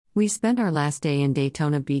We spent our last day in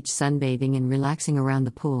Daytona Beach sunbathing and relaxing around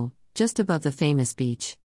the pool, just above the famous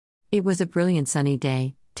beach. It was a brilliant sunny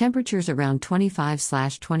day, temperatures around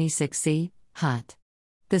 25-26 C, hot.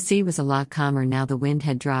 The sea was a lot calmer now the wind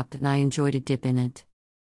had dropped and I enjoyed a dip in it.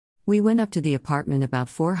 We went up to the apartment about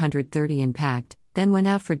 4:30 and packed, then went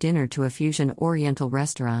out for dinner to a fusion oriental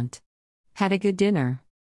restaurant. Had a good dinner.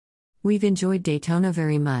 We've enjoyed Daytona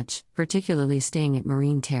very much, particularly staying at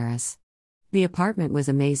Marine Terrace. The apartment was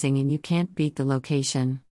amazing and you can't beat the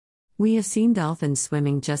location. We have seen dolphins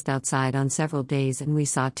swimming just outside on several days and we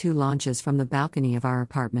saw 2 launches from the balcony of our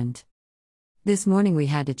apartment. This morning we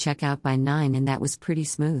had to check out by 9 and that was pretty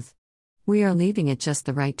smooth. We are leaving at just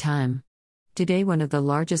the right time. Today one of the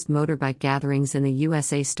largest motorbike gatherings in the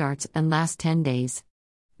USA starts and lasts 10 days.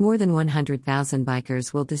 More than 100,000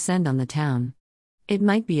 bikers will descend on the town. It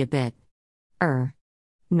might be a bit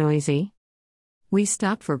noisy. We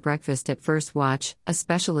stopped for breakfast at First Watch, a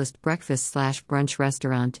specialist breakfast/brunch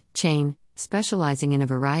restaurant chain, specializing in a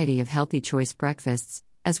variety of healthy choice breakfasts,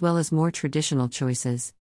 as well as more traditional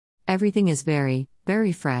choices. Everything is very,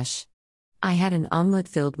 very fresh. I had an omelette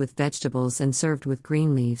filled with vegetables and served with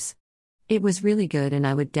green leaves. It was really good and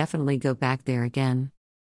I would definitely go back there again.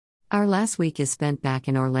 Our last week is spent back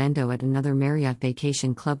in Orlando at another Marriott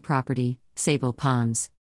Vacation Club property, Sable Palms.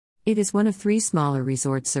 It is one of 3 smaller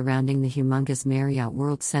resorts surrounding the humongous Marriott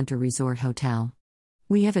World Center Resort Hotel.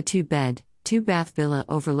 We have a 2-bed, 2-bath villa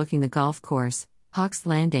overlooking the golf course, Hawks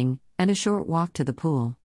Landing, and a short walk to the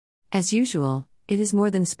pool. As usual, it is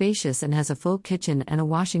more than spacious and has a full kitchen and a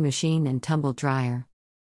washing machine and tumble dryer.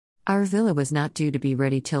 Our villa was not due to be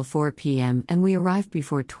ready till 4 p.m. and we arrived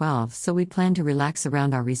before 12, so we planned to relax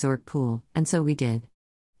around our resort pool, and so we did.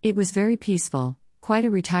 It was very peaceful. Quite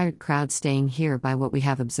a retired crowd staying here by what we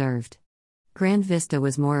have observed. Grand Vista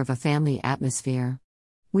was more of a family atmosphere.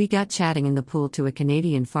 We got chatting in the pool to a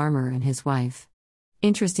Canadian farmer and his wife.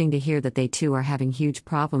 Interesting to hear that they too are having huge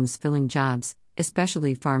problems filling jobs,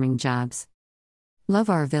 especially farming jobs.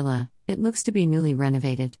 Love our villa, it looks to be newly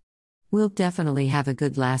renovated. We'll definitely have a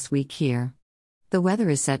good last week here. The weather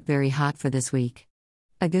is set very hot for this week.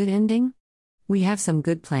 A good ending? We have some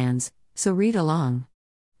good plans, so read along.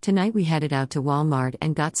 Tonight we headed out to Walmart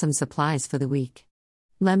and got some supplies for the week.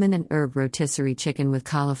 Lemon and herb rotisserie chicken with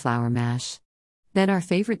cauliflower mash. Then our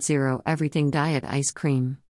favorite zero everything diet ice cream.